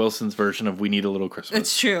Patrick Wilson's version of We Need a Little Christmas.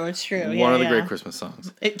 It's true. It's true. One of the great Christmas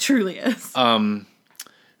songs. It truly is.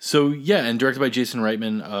 So, yeah, and directed by Jason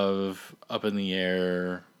Reitman of Up in the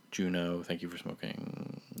Air, Juno, Thank You for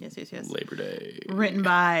Smoking. Yes. Labor Day. Written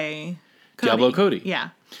by Diablo Cody. Yeah.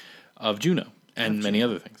 Of Juno and many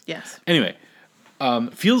other things. Yes. Anyway,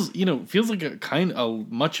 feels like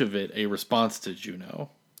much of it a response to Juno.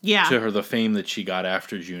 Yeah. To her, the fame that she got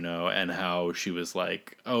after Juno and how she was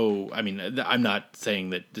like, I'm not saying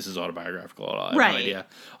that this is autobiographical at all. I have no idea.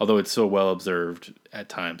 Although it's so well observed at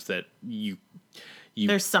times that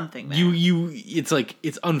there's something there. It's like,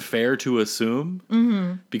 it's unfair to assume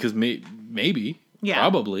because maybe,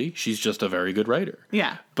 probably, she's just a very good writer.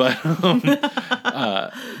 Yeah. But,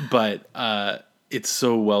 it's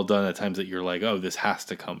so well done at times that you're like, oh, this has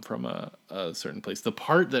to come from a certain place. The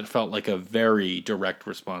part that felt like a very direct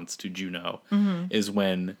response to Juno is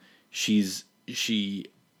when she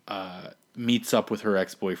meets up with her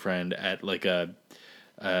ex-boyfriend at like a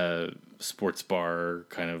sports bar,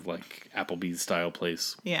 kind of like Applebee's style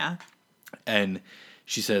place. Yeah. And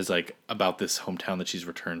she says like about this hometown that she's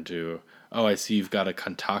returned to, oh, I see you've got a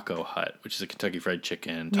Kentucky Hut, which is a Kentucky Fried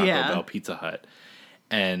Chicken, Taco Bell, Pizza Hut.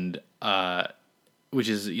 And, which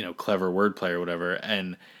is, clever wordplay or whatever.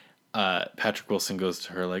 And Patrick Wilson goes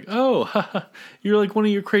to her like, oh, you're like one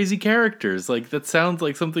of your crazy characters. Like, that sounds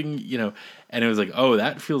like something, And it was like, oh,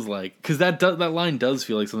 that feels like... Because that line does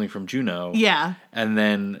feel like something from Juno. Yeah. And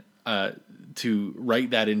then to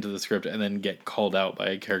write that into the script and then get called out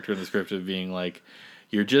by a character in the script of being like,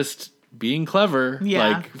 you're just being clever.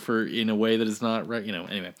 Yeah. Like, in a way that is not right,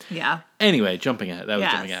 anyway. Yeah. Anyway, jumping ahead. That was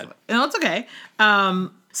jumping ahead. No, it's okay.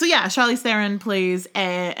 So yeah, Charlize Theron plays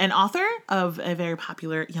an author of a very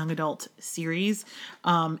popular young adult series.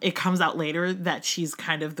 It comes out later that she's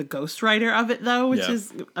kind of the ghostwriter of it, though, which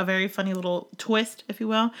is a very funny little twist, if you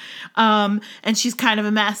will. And she's kind of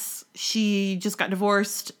a mess. She just got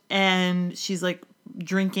divorced, and she's like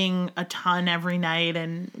drinking a ton every night,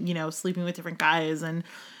 and sleeping with different guys, and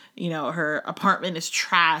her apartment is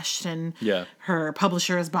trashed, and her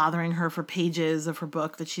publisher is bothering her for pages of her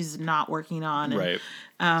book that she's not working on. And, right.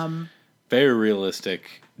 Very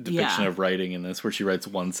realistic depiction of writing in this, where she writes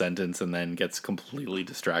one sentence and then gets completely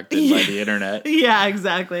distracted by the internet. Yeah,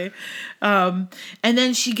 exactly. And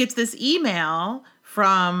then she gets this email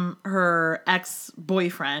from her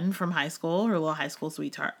ex-boyfriend from high school, her little high school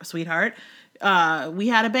sweetheart. We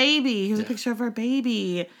had a baby. Here's a picture of our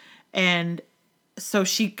baby. And so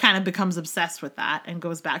she kind of becomes obsessed with that and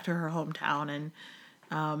goes back to her hometown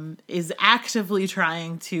and is actively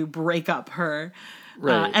trying to break up her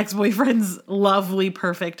ex-boyfriend's lovely,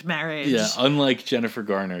 perfect marriage. Yeah, unlike Jennifer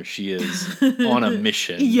Garner, she is on a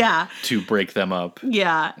mission to break them up.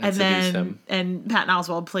 Yeah, and then him. And Patton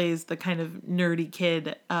Oswalt plays the kind of nerdy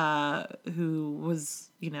kid who was,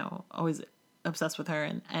 always obsessed with her,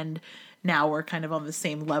 and now we're kind of on the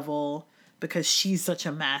same level because she's such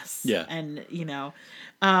a mess. Yeah. And,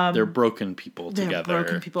 they're broken people together.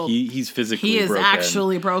 Broken people. He's physically broken. He is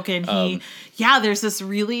actually broken. There's this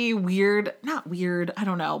really not weird, I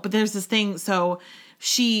don't know, but there's this thing. So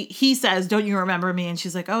he says, don't you remember me? And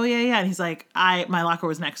she's like, oh, yeah. And he's like, my locker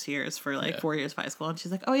was next to yours for 4 years of high school. And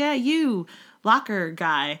she's like, oh, yeah, you locker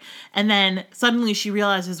guy. And then suddenly she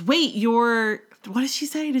realizes, wait, what did she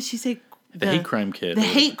say? Did she say the hate crime kid? The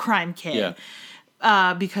hate crime kid. Yeah.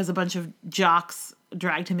 Because a bunch of jocks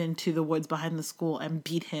dragged him into the woods behind the school and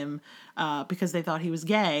beat him because they thought he was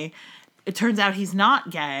gay. It turns out he's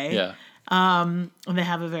not gay. Yeah. And they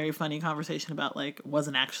have a very funny conversation about, like, it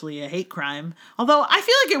wasn't actually a hate crime. Although I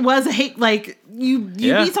feel like it was a hate, like, you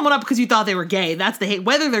beat someone up because you thought they were gay. That's the hate.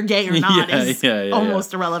 Whether they're gay or not is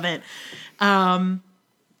almost irrelevant.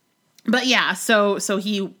 But yeah, so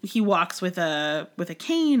he walks with a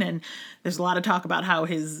cane, and there's a lot of talk about how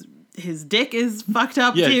his dick is fucked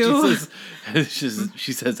up too.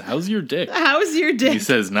 She says, "How's your dick?" How's your dick? He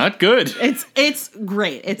says, "Not good." It's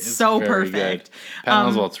great. It's so perfect. Good. Pat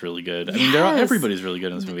Oswalt's really good. I mean, everybody's really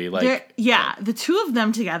good in this movie. Like, the two of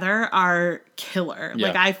them together are killer.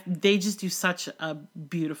 Yeah. Like they just do such a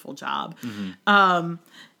beautiful job. Mm-hmm.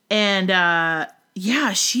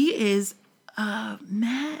 She is a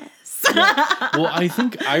mess. Yeah. Well, I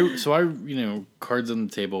think Cards on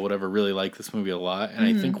the Table, whatever, really like this movie a lot. And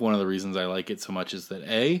I think one of the reasons I like it so much is that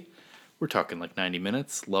we're talking like 90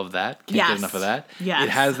 minutes. Love that. Can't get enough of that. Yes. It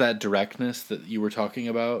has that directness that you were talking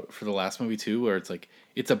about for the last movie too, where it's like,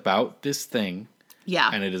 it's about this thing. Yeah.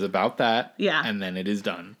 And it is about that. Yeah. And then it is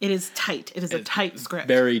done. It is tight. It is a tight script.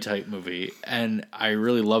 Very tight movie. And I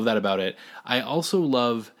really love that about it. I also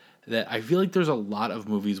love that I feel like there's a lot of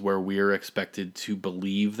movies where we're expected to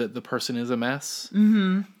believe that the person is a mess.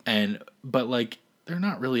 Mm-hmm. But like, they're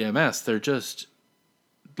not really a mess. They're just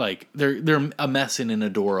like, they're a mess in an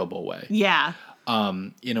adorable way. Yeah.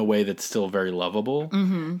 In a way that's still very lovable.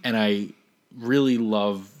 Mm-hmm. And I really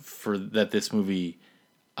love that this movie,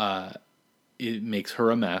 it makes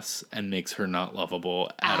her a mess and makes her not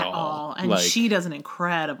lovable at all. And like, she does an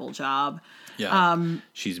incredible job. Yeah.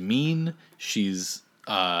 She's mean. She's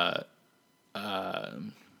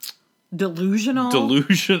delusional,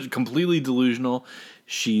 completely delusional.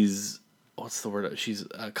 She's what's the word? She's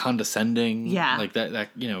condescending. Yeah, like that.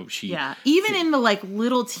 Even in the like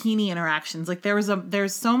little teeny interactions, like there's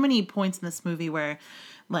so many points in this movie where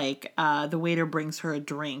like the waiter brings her a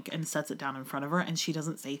drink and sets it down in front of her, and she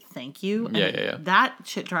doesn't say thank you. And that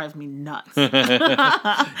shit drives me nuts.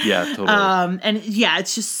 Yeah, totally. And yeah,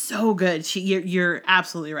 it's just so good. You're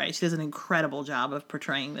absolutely right. She does an incredible job of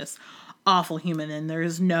portraying this awful human, and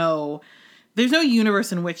there's no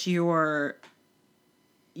universe in which you're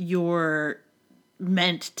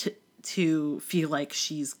meant to feel like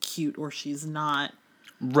she's cute or she's not.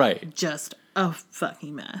 Right. Just a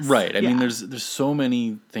fucking mess. Right. I mean, there's so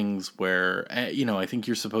many things where, I think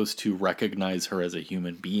you're supposed to recognize her as a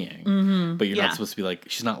human being, but you're not supposed to be like,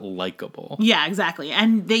 she's not likable. Yeah, exactly.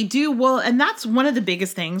 And they do well, and that's one of the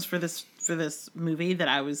biggest things for this movie that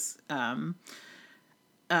I was kind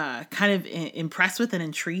of impressed with and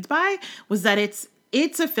intrigued by, was that it's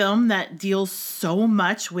a film that deals so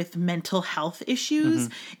much with mental health issues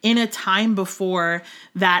in a time before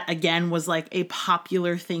that, again, was like a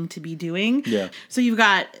popular thing to be doing. Yeah. So you've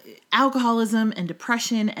got alcoholism and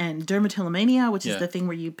depression and dermatillomania, which is the thing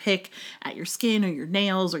where you pick at your skin or your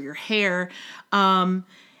nails or your hair. And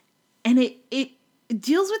it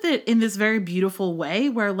deals with it in this very beautiful way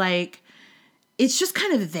where, like, it's just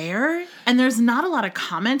kind of there, and there's not a lot of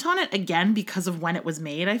comment on it, again, because of when it was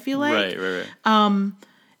made, I feel like. Right.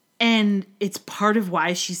 And it's part of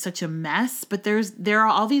why she's such a mess, but there are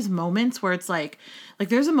all these moments where it's like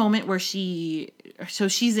there's a moment where she's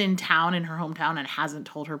in town, in her hometown, and hasn't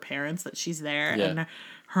told her parents that she's there, and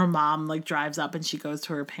her mom, like, drives up, and she goes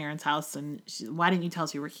to her parents' house, and why didn't you tell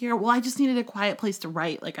us you were here? Well, I just needed a quiet place to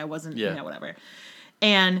write, like, I wasn't, whatever.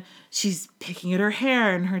 And she's picking at her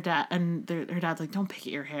hair, and her dad's like, "Don't pick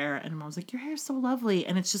at your hair." And mom's like, "Your hair's so lovely."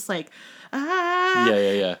 And it's just like, ah.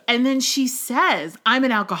 Yeah. And then she says, "I'm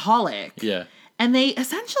an alcoholic." Yeah. And they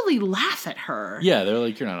essentially laugh at her. Yeah, they're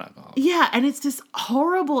like, "You're not an alcoholic." Yeah, and it's this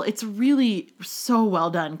horrible, it's really so well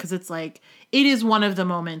done, because it's like, it is one of the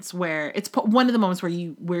moments where, it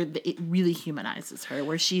really humanizes her,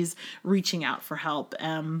 where she's reaching out for help.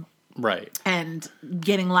 Right. And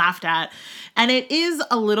getting laughed at. And it is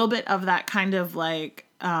a little bit of that kind of like,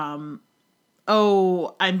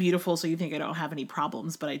 oh, I'm beautiful, so you think I don't have any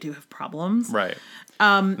problems, but I do have problems. Right.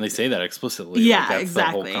 And they say that explicitly. Yeah, like, that's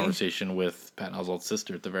exactly. the whole conversation with Patton Oswalt's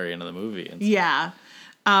sister at the very end of the movie. And yeah.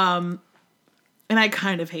 And I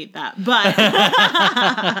kind of hate that. But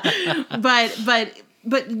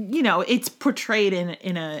but it's portrayed in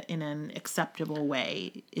an acceptable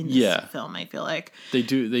way in this film, I feel like. They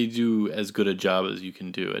do as good a job as you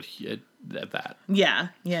can do at that. Yeah.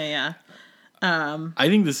 I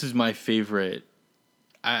think this is my favorite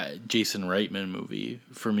Jason Reitman movie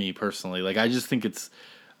for me personally. Like, I just think it's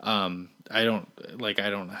I'm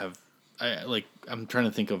trying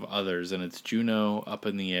to think of others, and it's Juno, Up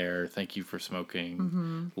in the Air, Thank You for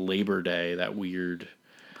Smoking, Labor Day, that weird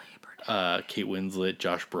Kate Winslet,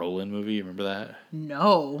 Josh Brolin movie. Remember that?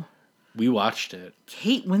 No. We watched it.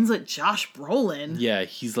 Kate Winslet, Josh Brolin. Yeah,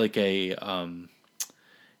 he's like a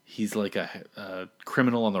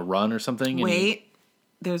criminal on the run or something. Wait.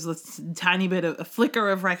 There's a tiny bit of a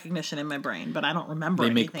flicker of recognition in my brain, but I don't remember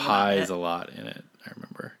anything about it. They make pies a lot in it, I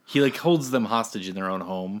remember. He like holds them hostage in their own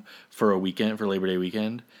home for a weekend, for Labor Day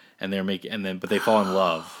weekend, but they fall in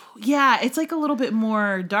love. Yeah, it's like a little bit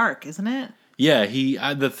more dark, isn't it? Yeah,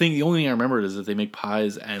 the only thing I remember is that they make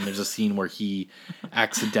pies, and there's a scene where he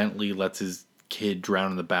accidentally lets his kid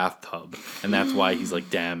drown in the bathtub, and that's why he's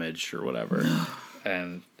like damaged or whatever.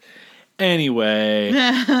 And anyway,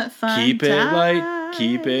 keep it light,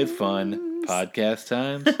 keep it fun. Podcast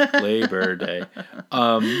times, Labor Day.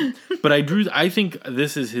 But I think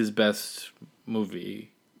this is his best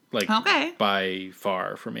movie, like by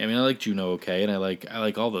far for me. I mean, I like Juno okay, and I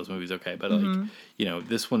like all those movies okay, but like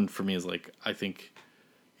this one for me is like I think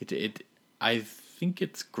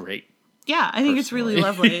it's great. Yeah, I think it's really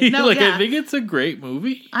lovely. No, I think it's a great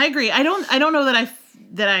movie. I agree. I don't know that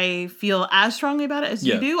I feel as strongly about it as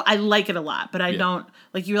you do. I like it a lot, but I don't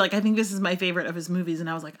like you were like I think this is my favorite of his movies, and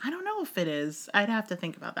I was like I don't know if it is. I'd have to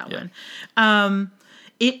think about that one.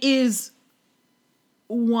 It is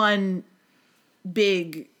one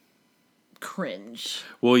big cringe.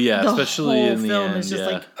 Well, yeah, the especially whole in the film end. is just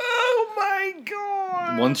like, oh my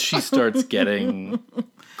god. Once she starts getting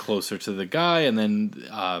closer to the guy, and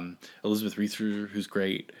then Elizabeth Reeser, who's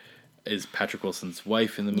great, is Patrick Wilson's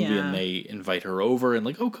wife in the movie, and they invite her over and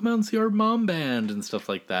like, oh, come out and see our mom band and stuff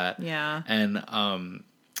like that. Yeah.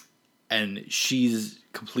 And she's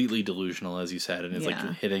completely delusional, as you said, and is like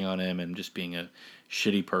hitting on him and just being a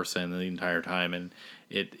shitty person the entire time, and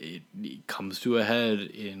it comes to a head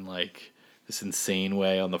in like this insane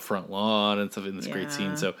way on the front lawn and stuff in this great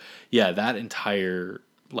scene. So yeah, that entire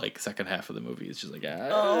like second half of the movie is just like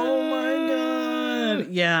oh my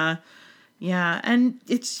god. Yeah, and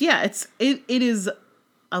it is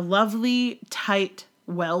a lovely, tight,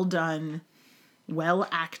 well done, well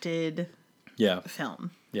acted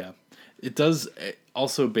film. Yeah. It does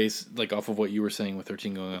also base like off of what you were saying with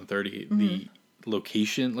 13 Going on 30, the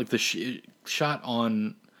location, like the shot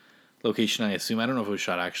on location, I assume. I don't know if it was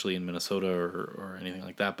shot actually in Minnesota or anything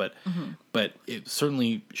like that, but it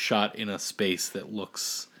certainly shot in a space that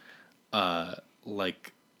looks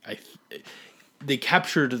like they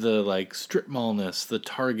captured the like strip mallness, the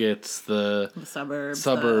Targets, the suburbs,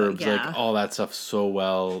 like all that stuff so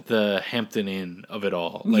well. The Hampton Inn of it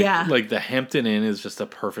all, like the Hampton Inn is just a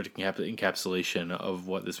perfect encapsulation of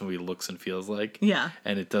what this movie looks and feels like. Yeah,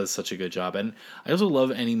 and it does such a good job. And I also love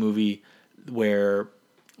any movie where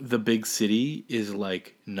the big city is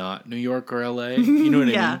like not New York or LA. You know what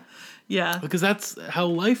I mean? Yeah. Because that's how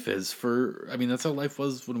life is that's how life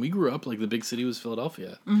was when we grew up. Like the big city was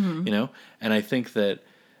Philadelphia, you know? And I think that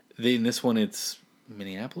in this one, it's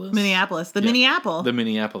Minneapolis. The Minneapolis. The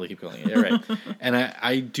Minneapolis, I keep calling it. Right. And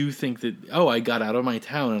I do think that, I got out of my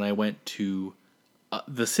town and I went to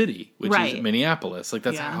the city, which is Minneapolis. Like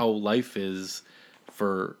that's how life is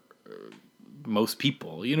for most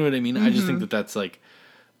people. You know what I mean? I just think that that's like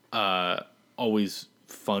always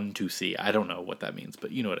fun to see. I don't know what that means,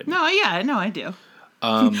 but you know what I mean. I do.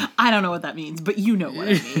 I don't know what that means, but you know what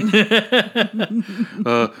I mean.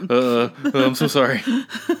 I'm so sorry.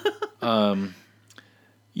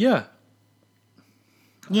 Yeah,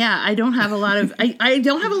 I don't have a lot of I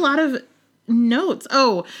don't have a lot of notes.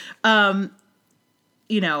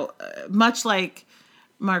 Much like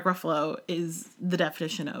Mark Ruffalo is the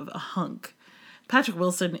definition of a hunk, Patrick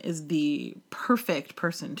Wilson is the perfect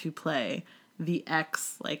person to play the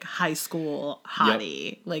ex like high school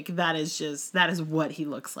hottie. Like that is what he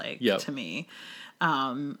looks like to me.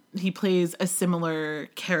 He plays a similar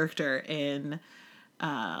character in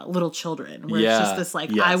Little Children, where it's just this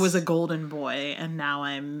like I was a golden boy and now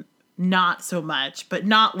I'm not so much, but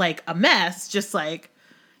not like a mess, just like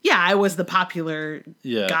I was the popular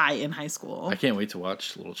guy in high school. I can't wait to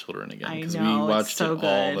watch Little Children again because we watched it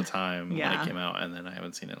all the time when it came out, and then I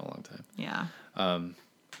haven't seen it in a long time. Yeah.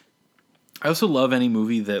 I also love any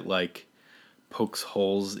movie that like pokes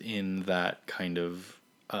holes in that kind of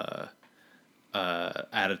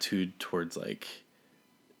attitude towards like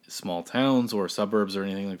small towns or suburbs or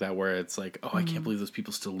anything like that, where it's like, I can't believe those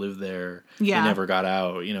people still live there. Yeah. They never got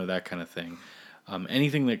out, that kind of thing.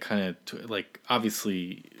 Anything that kind of like,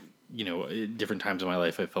 obviously, at different times in my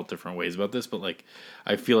life, I felt different ways about this, but like,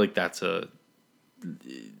 I feel like it's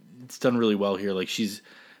done really well here. Like she has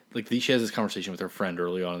this conversation with her friend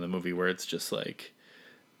early on in the movie where it's just like,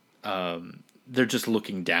 they're just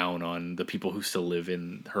looking down on the people who still live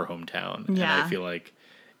in her hometown. Yeah. And I feel like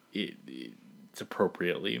it's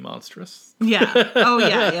appropriately monstrous. Yeah. Oh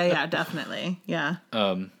yeah, definitely. Yeah.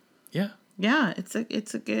 Yeah. Yeah, it's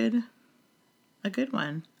a good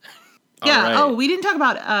one. All Yeah. right. Oh, we didn't talk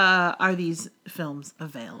about are these films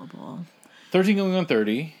available? 13 Going on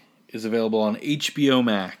 30 is available on HBO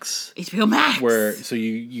Max. HBO Max. So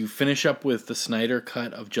you finish up with the Snyder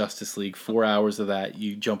cut of Justice League, 4 hours of that.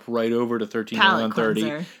 You jump right over to 13 Going on 30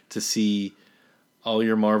 cleanser. to see all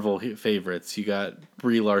your Marvel favorites. You got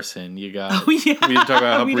Brie Larson. You got Oh, yeah. we didn't talk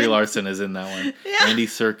about how We Brie didn't- Larson is in that one. Yeah. Andy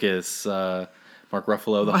Serkis, Mark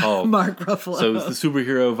Ruffalo, the Hulk. Mark Ruffalo. So the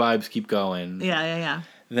superhero vibes keep going. Yeah.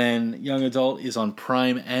 Then Young Adult is on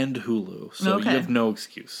Prime and Hulu. So Okay. you have no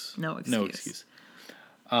excuse. No No excuse.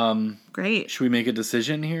 excuse. Great. Should we make a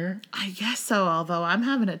decision here? I guess so, although I'm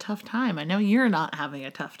having a tough time. I know you're not having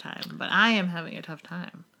a tough time, but I am having a tough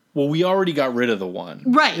time. Well, we already got rid of the one.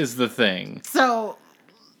 Right. Is the thing. So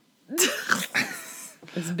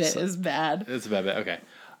this bit is bad. It's a bad bit. Okay.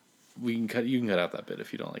 You can cut out that bit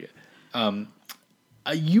if you don't like it.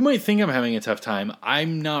 You might think I'm having a tough time.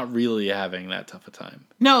 I'm not really having that tough a time.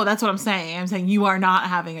 No, that's what I'm saying. I'm saying you are not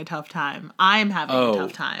having a tough time. I'm having a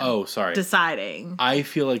tough time. Oh, sorry. Deciding. I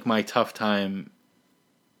feel like my tough time.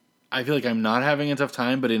 I feel like I'm not having a tough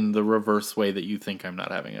time, but in the reverse way that you think I'm not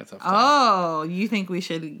having a tough time. Oh, you think we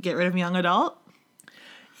should get rid of Young Adult?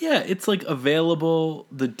 Yeah, it's like available.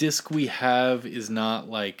 The disc we have is not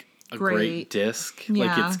like a great disc. Like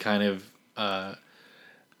Yeah. it's kind of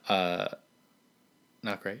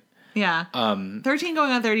not great. Yeah. 13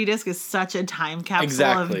 Going on 30 disc is such a time capsule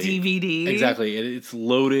Exactly. of DVD. Exactly. It's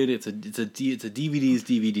loaded. It's a DVD's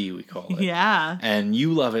DVD, we call it. Yeah. And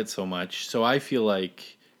you love it so much. So I feel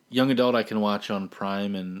like Young Adult I can watch on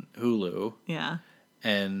Prime and Hulu. Yeah.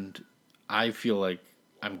 And I feel like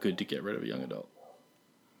I'm good to get rid of Young Adult.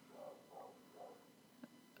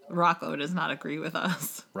 Rocco does not agree with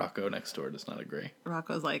us. Rocco next door does not agree.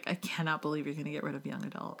 Rocco's like, I cannot believe you're going to get rid of Young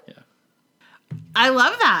Adult. Yeah. I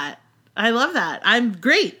love that. I'm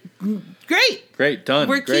great. Great. Done.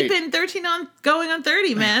 We're Great. keeping 13 on going on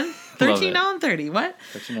 30, man. 13 it. on 30. What?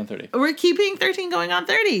 13 on 30. We're keeping 13 going on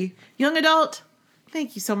 30. Young Adult,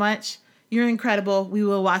 thank you so much. You're incredible. We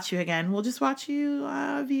will watch you again. We'll just watch you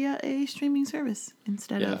via a streaming service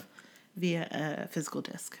instead of via a physical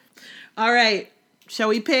disc. All right. Shall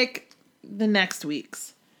we pick the next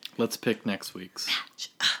week's? Let's pick next week's. Match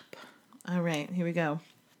up. All right. Here we go.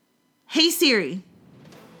 Hey Siri.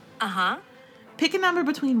 Uh-huh. Pick a number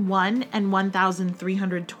between 1 and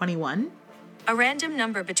 1,321. A random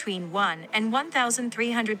number between 1 and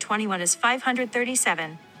 1,321 is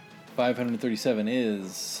 537. 537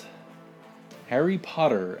 is Harry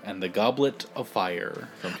Potter and the Goblet of Fire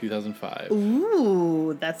from 2005.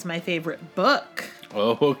 Ooh, that's my favorite book.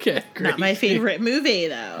 Oh, okay. Great. Not my favorite movie,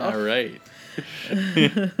 though. All right.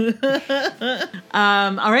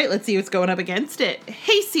 All right, let's see what's going up against it.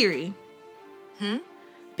 Hey Siri.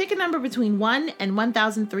 Pick a number between 1 and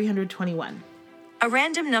 1,321. A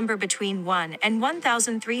random number between 1 and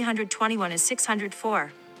 1,321 is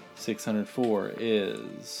 604. 604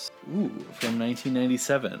 is, from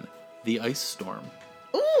 1997, The Ice Storm.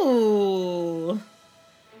 Ooh.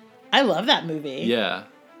 I love that movie. Yeah,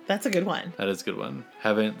 That's a good one. that is a good one.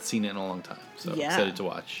 Haven't seen it in a long time, so Yeah. excited to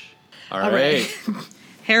watch. All All right.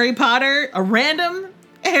 Harry Potter, a random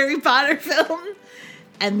Harry Potter film,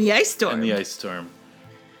 and The Ice Storm. And The Ice Storm.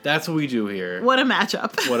 That's what we do here. What a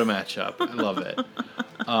matchup. What a matchup. I love it.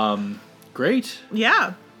 Great.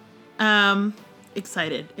 Yeah.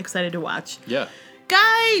 Excited to watch. Yeah.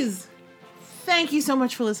 Guys, thank you so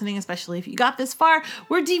much for listening, especially if you got this far.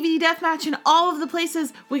 We're DVD Deathmatch in all of the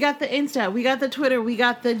places. We got the Insta, we got the Twitter, we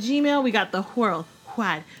got the Gmail, we got the World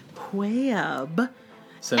Wide Web.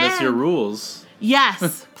 Send us your And- rules.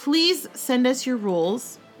 Yes, please send us your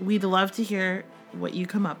rules. We'd love to hear what you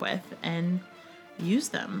come up with and use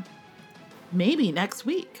them. Maybe next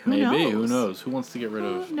week. Who knows? Who knows? Who wants to get rid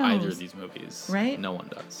of Who knows? either of these movies? Right? No one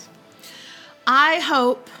does. I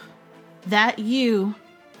hope that you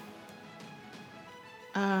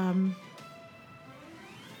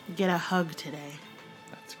get a hug today.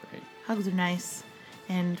 That's great. Hugs are nice,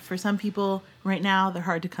 and for some people right now they're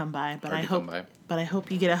hard to come by. But Hard to come by. But I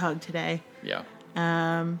hope you get a hug today. Yeah.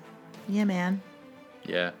 Yeah, man.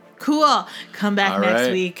 Yeah. Cool. Come back All next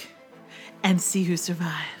right. week and see who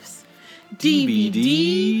survives.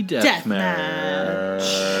 DVD Deathmatch.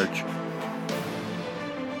 Deathmatch.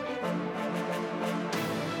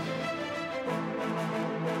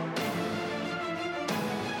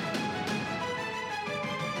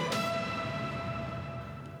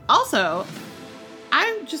 Also,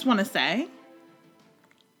 I just want to say,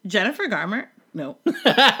 Jennifer Garner. No.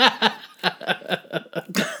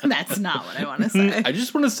 That's not what I want to say. I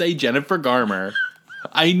just want to say Jennifer Garner.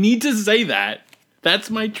 I need to say that. That's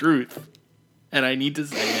my truth. And I need to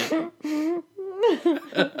say it.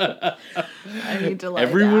 I need to lie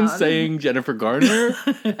Everyone's down. saying Jennifer Garner,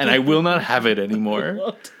 and I will not have it anymore.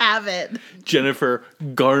 Won't have it. Jennifer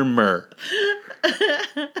Garmer.